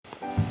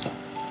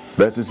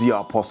This is your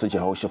Apostle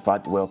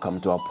Jehoshaphat.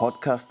 Welcome to our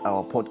podcast.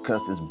 Our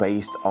podcast is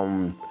based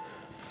on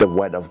the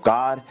Word of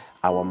God.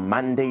 Our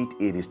mandate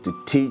it is to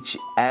teach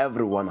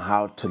everyone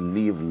how to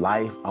live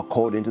life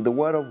according to the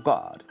Word of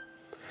God.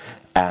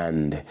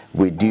 And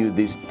we do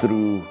this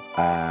through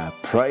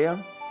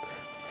prayer,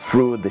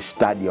 through the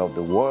study of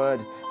the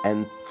Word,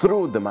 and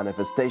through the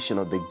manifestation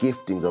of the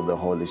giftings of the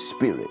Holy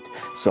Spirit.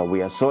 So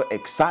we are so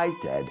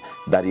excited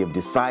that you've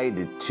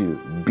decided to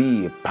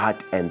be a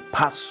part and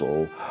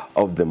parcel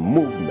of the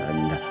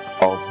movement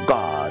of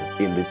God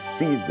in this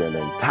season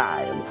and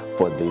time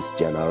for this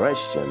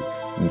generation.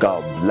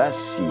 God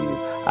bless you.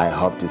 I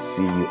hope to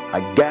see you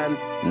again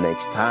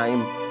next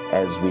time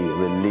as we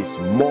release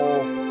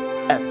more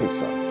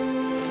episodes.